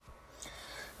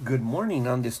Good morning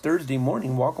on this Thursday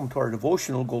morning. Welcome to our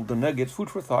devotional Golden Nuggets, food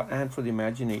for thought and for the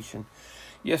imagination.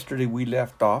 Yesterday we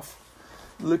left off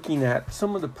looking at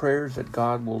some of the prayers that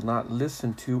God will not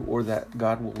listen to or that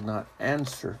God will not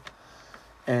answer.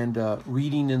 And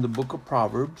reading in the book of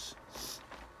Proverbs,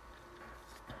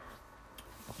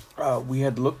 we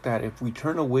had looked at if we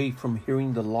turn away from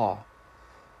hearing the law,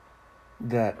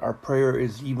 that our prayer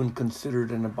is even considered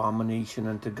an abomination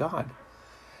unto God.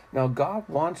 Now, God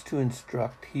wants to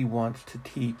instruct, He wants to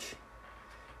teach,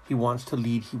 He wants to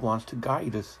lead, He wants to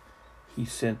guide us. He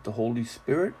sent the Holy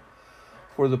Spirit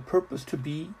for the purpose to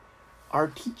be our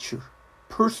teacher,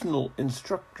 personal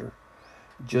instructor.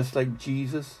 Just like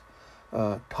Jesus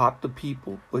taught the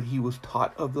people, but He was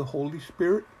taught of the Holy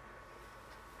Spirit.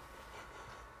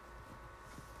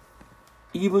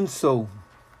 Even so,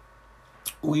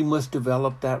 we must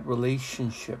develop that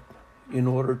relationship in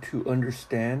order to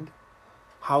understand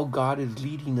how God is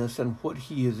leading us and what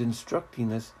He is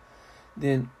instructing us.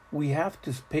 Then we have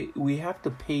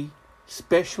to pay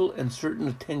special and certain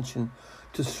attention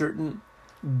to certain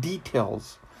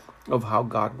details of how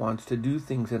God wants to do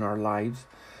things in our lives.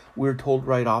 We're told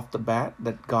right off the bat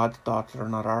that God's thoughts are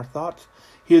not our thoughts.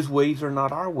 His ways are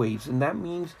not our ways. And that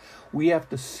means we have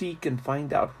to seek and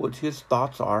find out what His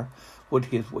thoughts are, what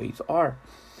His ways are.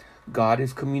 God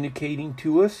is communicating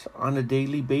to us on a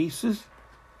daily basis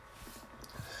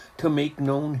to make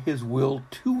known His will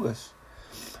to us.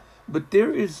 But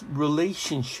there is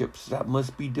relationships that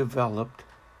must be developed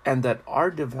and that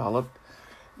are developed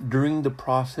during the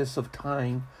process of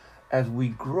time as we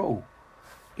grow.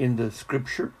 In the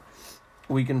scripture,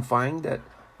 we can find that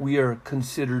we are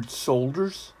considered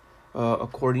soldiers,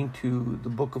 according to the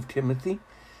book of Timothy,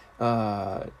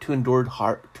 to endure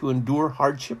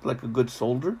hardship like a good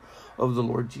soldier of the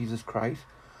Lord Jesus Christ.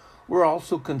 We're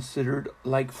also considered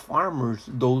like farmers,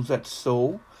 those that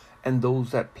sow and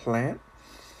those that plant.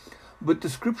 But the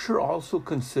scripture also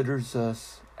considers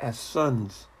us as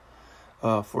sons.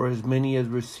 For as many as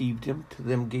received Him, to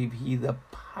them gave He the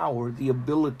power, the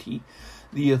ability,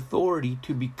 the authority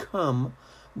to become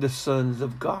the sons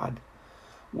of God.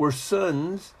 We're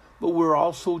sons, but we're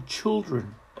also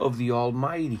children of the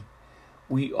Almighty.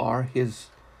 We are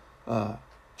His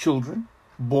children,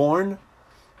 born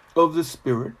of the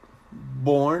Spirit,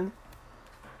 born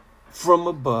from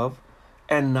above,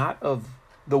 and not of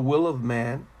the will of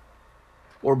man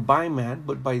or by man,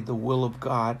 but by the will of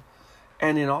God.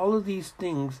 And in all of these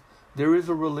things, there is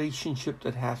a relationship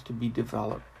that has to be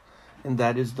developed, and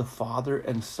that is the father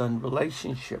and son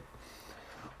relationship.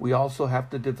 We also have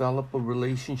to develop a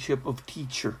relationship of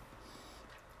teacher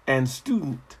and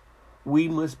student. We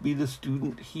must be the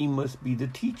student, He must be the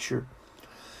teacher.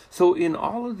 So in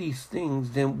all of these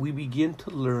things, then we begin to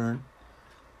learn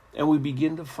and we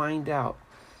begin to find out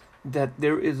that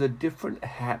there is a different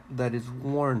hat that is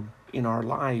worn in our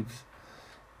lives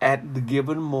at the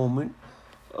given moment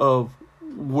of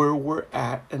where we're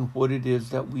at and what it is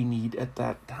that we need at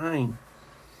that time.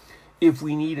 If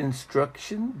we need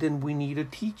instruction, then we need a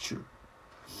teacher.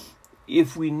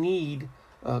 If we need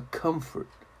comfort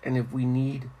and if we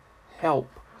need help,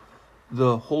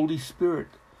 the Holy Spirit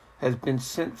has been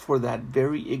sent for that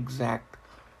very exact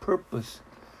purpose.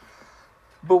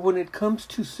 But when it comes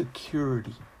to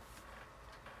security,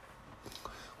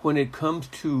 when it comes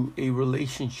to a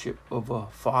relationship of a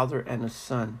father and a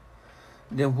son,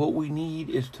 then what we need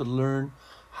is to learn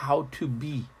how to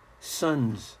be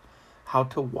sons, how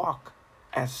to walk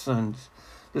as sons.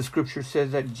 The scripture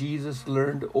says that Jesus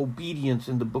learned obedience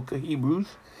in the book of Hebrews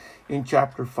in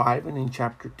chapter 5 and in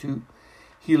chapter 2.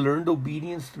 He learned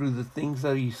obedience through the things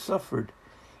that He suffered,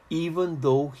 even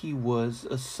though He was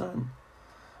a son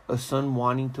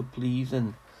wanting to please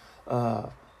and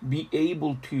be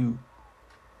able to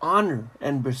honor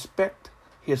and respect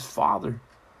His Father.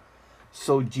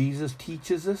 So Jesus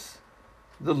teaches us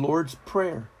the Lord's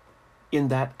Prayer in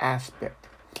that aspect.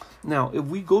 Now, if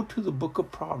we go to the book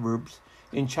of Proverbs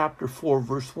in chapter 4,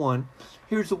 verse 1,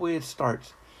 here's the way it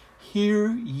starts. Hear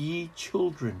ye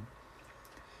children,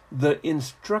 the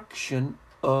instruction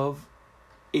of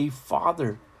a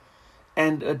father,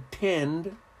 and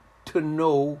attend to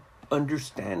know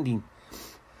understanding.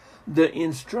 The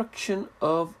instruction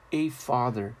of a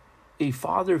father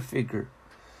figure,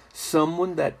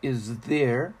 someone that is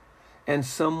there and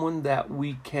someone that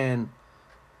we can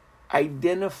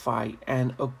identify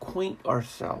and acquaint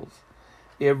ourselves.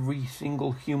 Every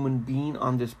single human being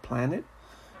on this planet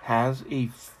has a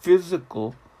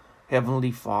physical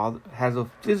Heavenly Father, has a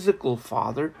physical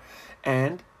father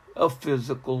and a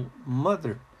physical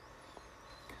mother.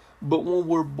 But when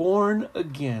we're born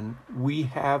again, we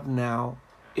have now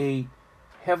a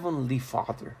heavenly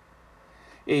Father.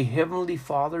 a heavenly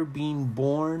Father being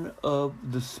born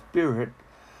of the Spirit,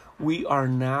 we are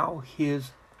now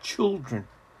his children.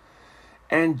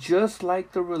 And just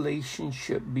like the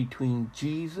relationship between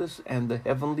Jesus and the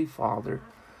Heavenly Father,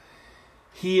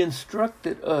 he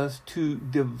instructed us to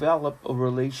develop a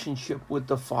relationship with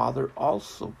the Father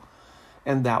also.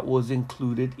 And that was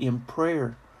included in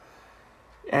prayer.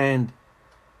 And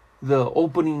the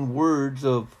opening words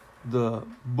of the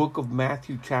book of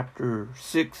Matthew chapter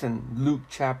 6 and Luke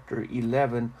chapter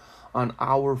 11 on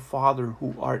Our Father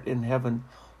who art in heaven,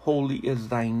 holy is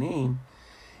thy name,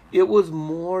 it was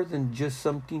more than just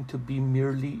something to be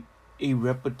merely a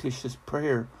repetitious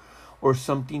prayer or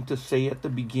something to say at the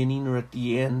beginning or at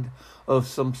the end of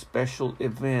some special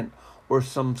event or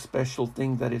some special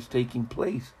thing that is taking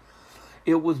place.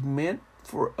 It was meant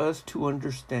for us to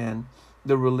understand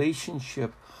the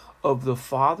relationship of the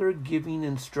Father giving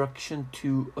instruction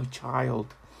to a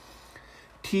child,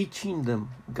 teaching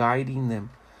them, guiding them,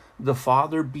 the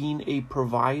Father being a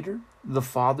provider, the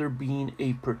Father being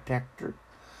a protector,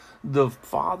 the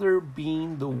Father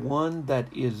being the one that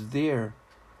is there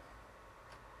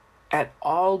at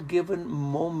all given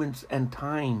moments and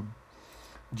time.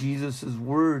 Jesus'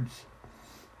 words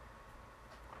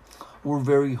were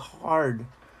very hard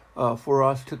for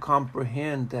us to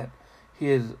comprehend, that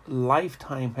his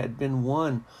lifetime had been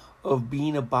one of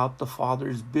being about the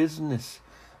Father's business.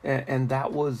 And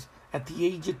that was at the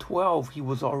age of 12, he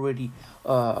was already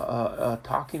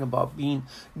talking about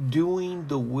doing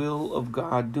the will of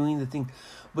God, doing the thing.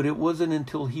 But it wasn't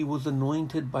until he was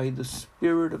anointed by the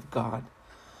Spirit of God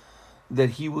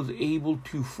that he was able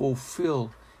to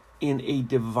fulfill in a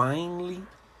divinely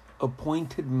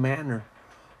appointed manner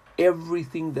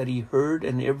everything that he heard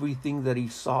and everything that he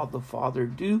saw the Father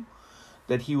do,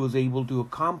 that he was able to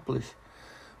accomplish.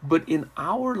 But in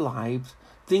our lives,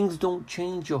 things don't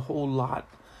change a whole lot,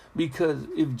 because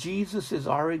if Jesus is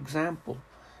our example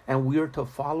and we are to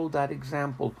follow that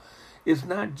example, it's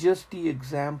not just the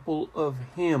example of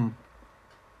him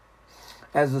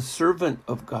as a servant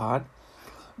of God,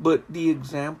 but the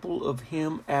example of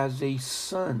him as a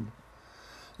son.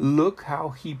 Look how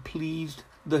he pleased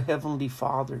the Heavenly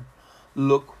Father.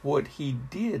 Look what he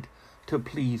did to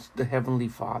please the Heavenly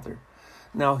Father.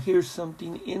 Now here's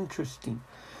something interesting.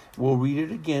 We'll read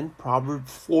it again,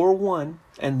 Proverbs 4:1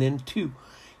 and then 2.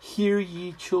 Hear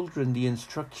ye children the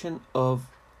instruction of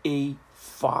a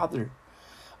father.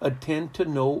 Attend to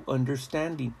know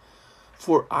understanding.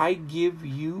 For I give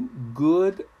you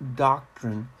good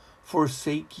doctrine,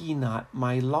 forsake ye not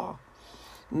my law.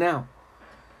 Now,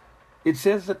 it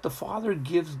says that the Father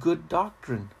gives good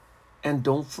doctrine, and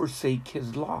don't forsake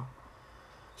his law.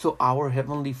 So our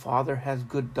Heavenly Father has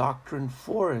good doctrine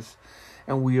for us.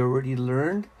 And we already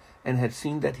learned and had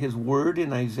seen that his word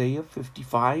in Isaiah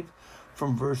 55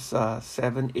 from verse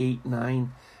 7, 8,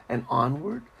 9 and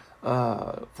onward,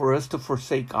 for us to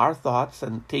forsake our thoughts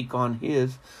and take on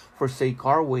his, forsake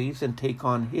our ways and take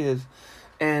on his,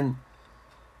 and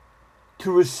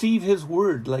to receive his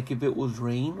word like if it was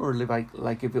rain or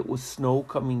like if it was snow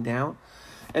coming down.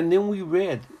 And then we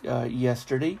read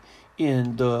yesterday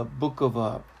in the book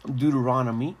of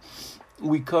Deuteronomy,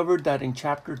 we covered that in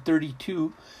chapter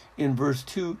 32 in verse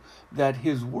 2, that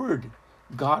his word,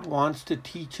 God wants to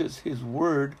teach us his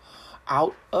word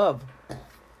out of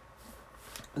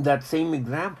that same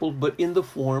example, but in the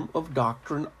form of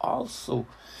doctrine also.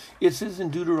 It says in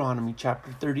Deuteronomy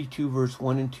chapter 32 verse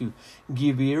 1 and 2,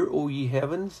 Give ear, O ye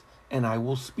heavens, and I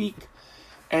will speak,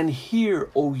 and hear,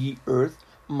 O ye earth,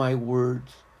 my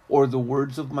words, or the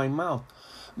words of my mouth.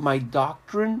 My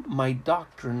doctrine, my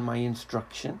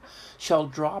instruction shall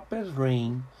drop as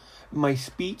rain. My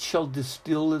speech shall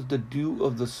distill as the dew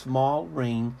of the small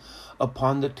rain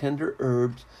upon the tender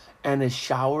herbs, and as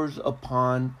showers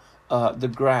upon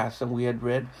the grass. And we had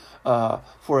read,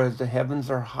 for as the heavens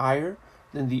are higher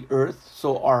than the earth,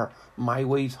 so are my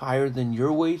ways higher than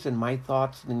your ways, and my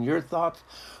thoughts than your thoughts.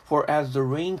 For as the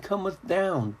rain cometh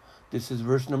down, this is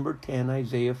verse number 10,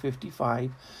 Isaiah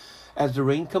 55, as the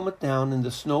rain cometh down and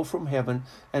the snow from heaven,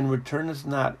 and returneth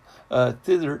not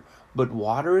thither, but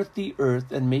watereth the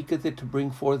earth, and maketh it to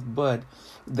bring forth bud,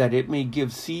 that it may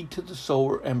give seed to the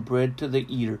sower and bread to the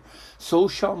eater. So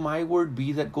shall my word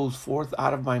be that goes forth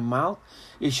out of my mouth.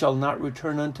 It shall not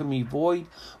return unto me void,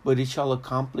 but it shall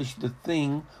accomplish the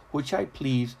thing which I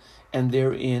please, and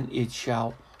therein it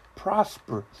shall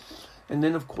prosper. And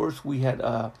then, of course, we had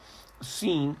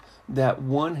seen that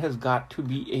one has got to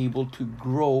be able to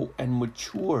grow and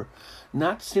mature,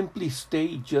 not simply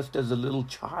stay just as a little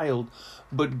child,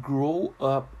 but grow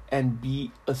up and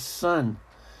be a son.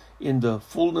 In the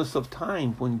fullness of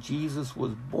time, when Jesus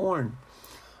was born,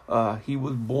 He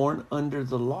was born under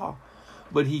the law,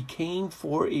 but he came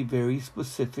for a very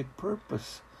specific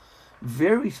purpose.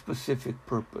 Very specific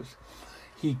purpose.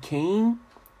 He came,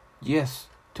 yes,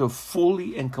 to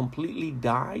fully and completely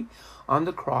die on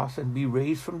the cross and be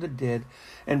raised from the dead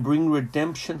and bring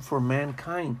redemption for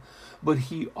mankind. But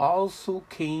he also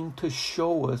came to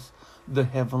show us the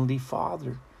Heavenly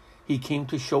Father. He came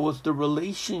to show us the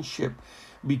relationship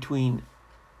between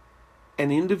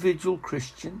an individual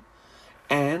Christian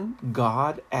and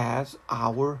God as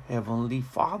our Heavenly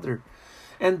Father.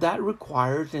 And that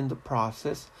requires, in the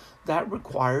process, that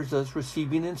requires us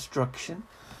receiving instruction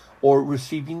or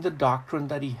receiving the doctrine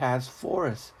that he has for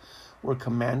us. We're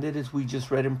commanded, as we just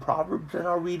read in Proverbs, and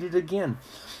I'll read it again.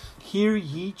 Hear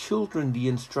ye children the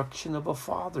instruction of a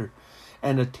father,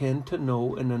 and attend to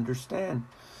know and understand.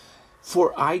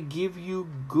 For I give you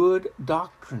good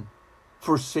doctrine,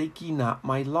 forsake ye not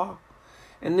my law.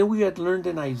 And then we had learned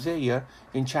in Isaiah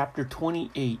in chapter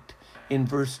 28, in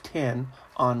verse 10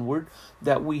 onward,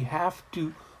 that we have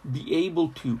to be able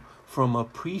to, from a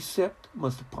precept,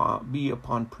 must be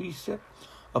upon precept,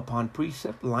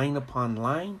 line upon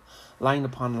line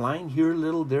upon line, here a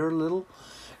little, there a little.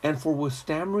 And for with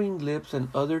stammering lips and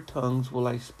other tongues will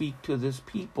I speak to this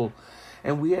people.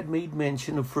 And we had made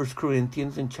mention of 1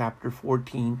 Corinthians in chapter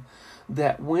 14,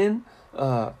 that when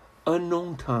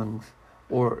unknown tongues,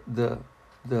 or the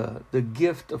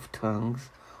gift of tongues,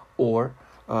 or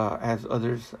as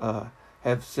others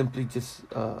have simply just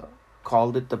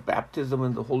called it, the baptism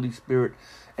in the Holy Spirit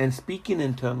and speaking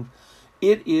in tongues,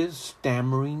 it is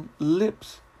stammering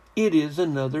lips. It is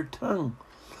another tongue.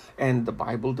 And the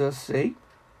Bible does say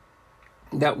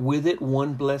that with it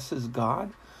one blesses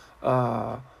God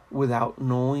without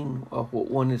knowing what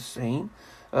one is saying.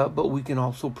 But we can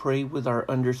also pray with our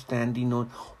understanding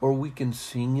on, or we can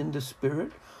sing in the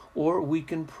Spirit, or we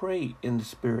can pray in the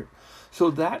Spirit. So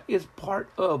that is part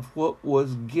of what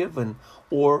was given,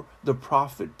 or the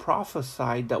prophet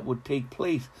prophesied that would take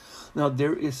place. Now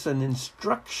there is an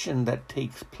instruction that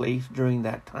takes place during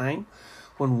that time.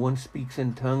 When one speaks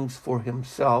in tongues for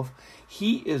himself,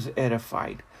 he is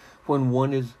edified. When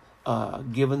one is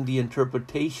given the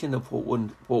interpretation of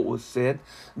what was said,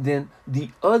 then the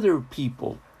other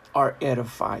people are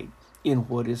edified in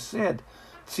what is said.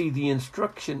 See, the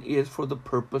instruction is for the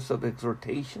purpose of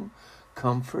exhortation,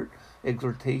 comfort,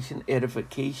 exhortation,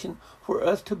 edification, for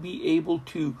us to be able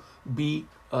to be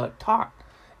taught.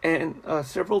 And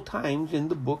several times in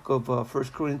the book of 1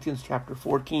 Corinthians chapter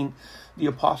 14, the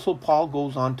Apostle Paul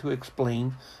goes on to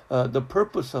explain the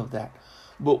purpose of that.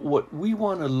 But what we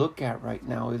want to look at right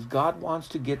now is God wants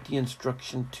to get the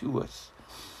instruction to us.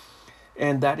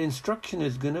 And that instruction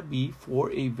is going to be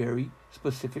for a very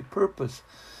specific purpose,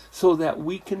 so that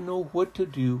we can know what to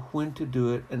do, when to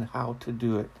do it, and how to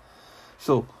do it.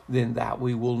 So then that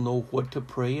we will know what to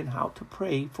pray and how to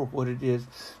pray for what it is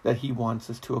that he wants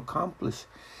us to accomplish.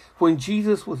 When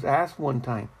Jesus was asked one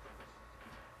time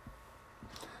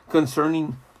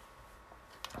concerning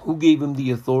who gave him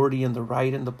the authority and the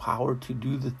right and the power to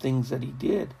do the things that he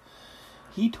did,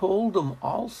 he told them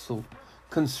also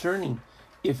concerning,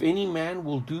 if any man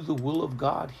will do the will of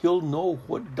God, he'll know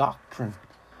what doctrine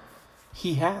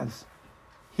he has.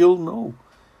 He'll know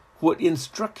what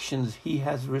instructions he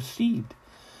has received.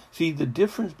 See, the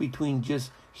difference between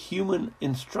just human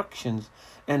instructions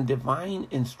and divine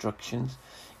instructions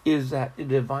is that the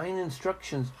divine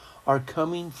instructions are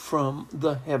coming from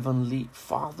the Heavenly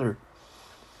Father,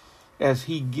 as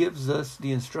he gives us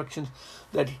the instructions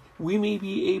that we may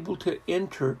be able to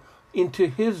enter into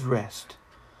his rest,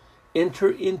 enter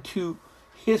into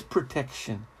his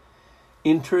protection,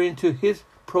 enter into his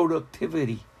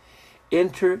productivity,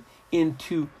 enter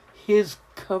into his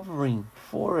covering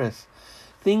for us.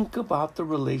 Think about the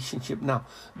relationship. Now,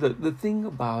 the thing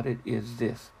about it is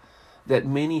this, that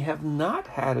many have not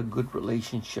had a good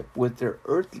relationship with their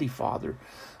earthly father.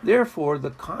 Therefore, the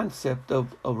concept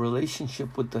of a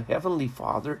relationship with the Heavenly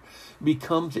Father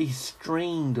becomes a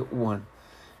strained one,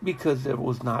 because there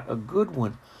was not a good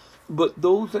one. But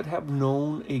those that have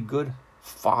known a good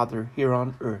Father here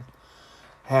on earth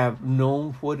have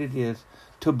known what it is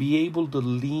to be able to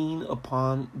lean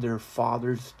upon their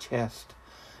Father's chest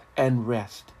and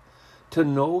rest, to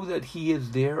know that he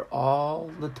is there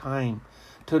all the time,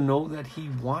 to know that he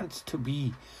wants to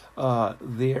be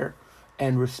there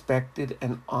and respected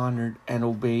and honored and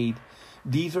obeyed.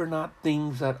 These are not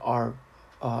things that are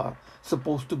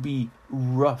supposed to be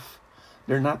rough.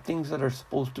 They're not things that are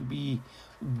supposed to be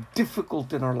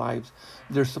difficult in our lives.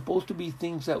 They're supposed to be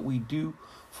things that we do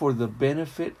for the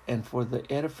benefit and for the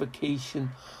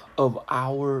edification of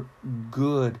our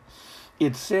good.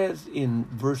 It says in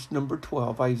verse number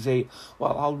 12, Isaiah,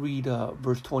 well, I'll read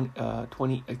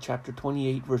chapter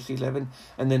 28, verse 11,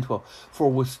 and then 12. For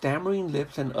with stammering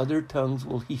lips and other tongues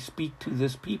will he speak to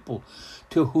this people,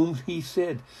 to whom he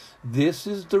said, this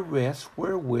is the rest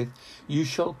wherewith you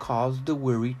shall cause the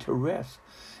weary to rest.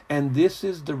 And this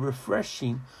is the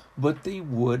refreshing, but they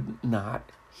would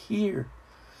not hear.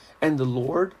 And the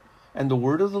word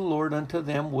of the Lord unto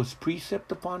them was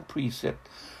precept upon precept,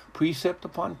 precept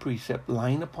upon precept,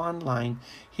 line upon line,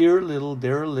 here a little,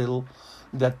 there a little,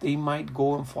 that they might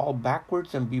go and fall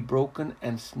backwards and be broken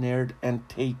and snared and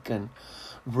taken.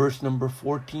 Verse number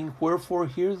 14, wherefore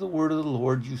hear the word of the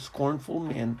Lord, you scornful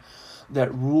men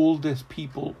that rule this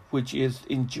people which is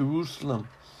in Jerusalem.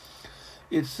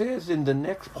 It says in the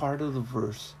next part of the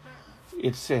verse,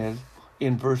 it says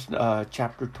in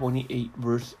chapter 28,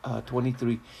 verse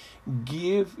 23,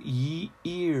 give ye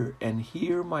ear and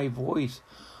hear my voice,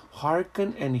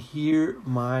 hearken and hear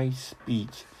my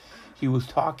speech. He was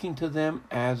talking to them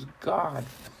as God.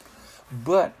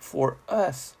 But for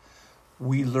us,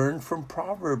 we learn from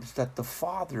Proverbs that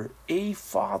a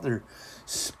father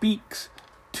speaks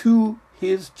to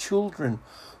his children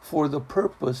for the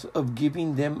purpose of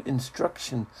giving them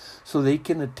instruction so they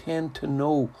can attend to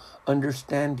know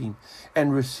understanding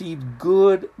and receive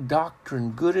good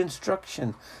doctrine, good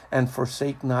instruction, and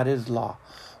forsake not his law.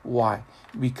 Why?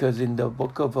 Because in the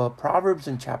book of Proverbs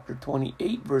in chapter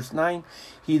 28, verse 9,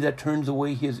 he that turns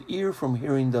away his ear from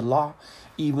hearing the law,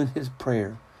 even his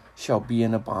prayer shall be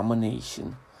an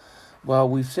abomination. Well,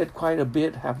 we've said quite a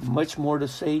bit, have much more to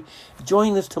say.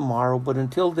 Join us tomorrow, but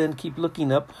until then, keep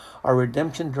looking up. Our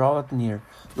redemption draweth near.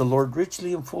 The Lord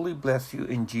richly and fully bless you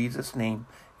in Jesus' name.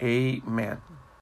 Amen.